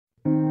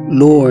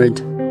Lord,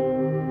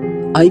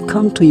 I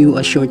come to you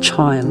as your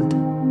child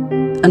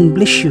and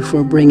bless you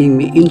for bringing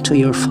me into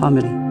your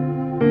family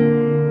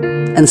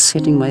and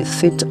setting my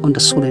feet on the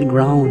solid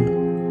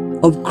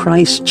ground of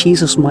Christ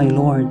Jesus my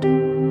Lord.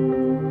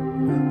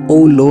 O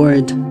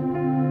Lord,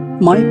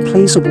 my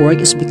place of work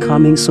is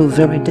becoming so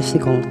very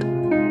difficult,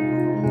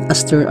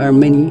 as there are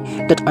many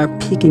that are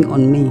picking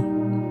on me,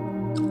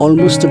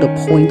 almost to the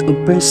point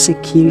of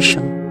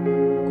persecution,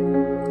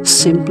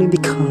 simply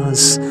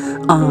because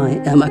I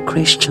am a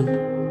Christian.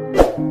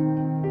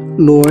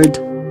 Lord,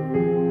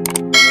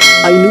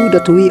 I know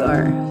that we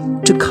are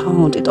to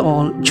count it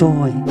all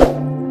joy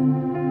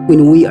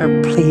when we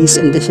are placed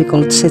in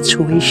difficult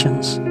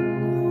situations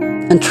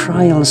and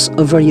trials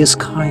of various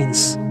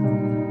kinds.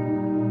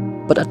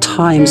 But at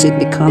times it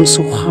becomes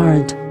so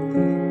hard,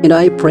 and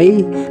I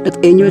pray that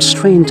in your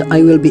strength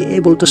I will be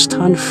able to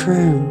stand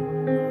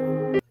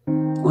firm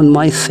on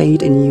my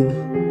faith in you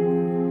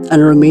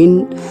and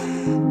remain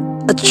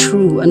a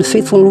true and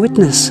faithful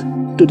witness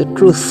to the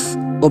truth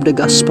of the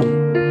gospel.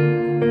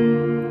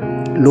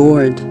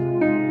 Lord,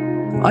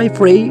 I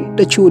pray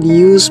that you would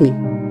use me,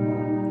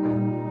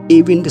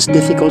 even in this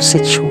difficult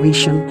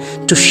situation,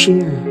 to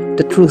share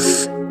the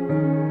truth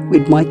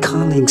with my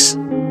colleagues,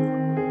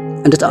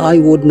 and that I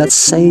would not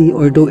say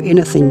or do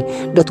anything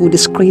that would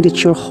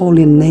discredit your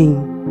holy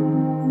name.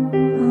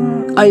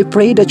 I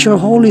pray that your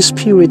Holy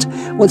Spirit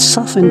would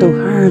soften the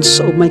hearts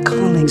of my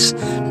colleagues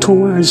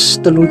towards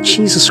the Lord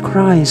Jesus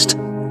Christ,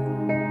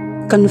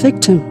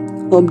 convict them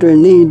of their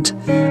need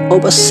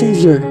of a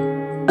Savior,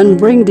 and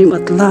bring them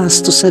at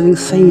last to saving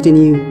faith in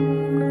you.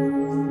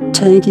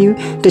 Thank you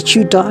that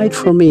you died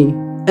for me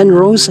and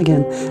rose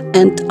again,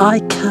 and I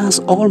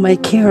cast all my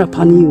care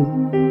upon you.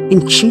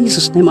 In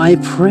Jesus' name I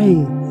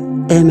pray.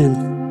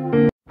 Amen.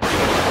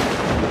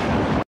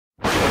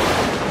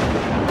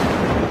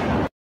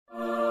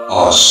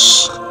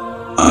 Ask,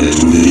 and it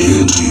will be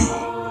given to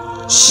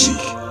you.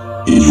 Seek,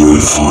 and you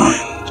will find.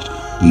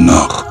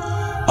 Knock,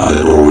 and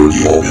the door will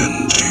be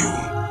opened to you.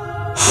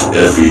 For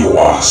every who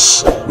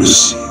asks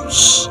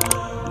receives,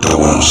 the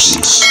one who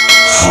seeks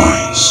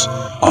finds,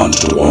 and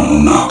to the one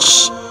who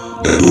knocks,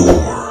 the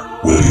door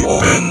will be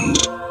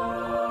opened.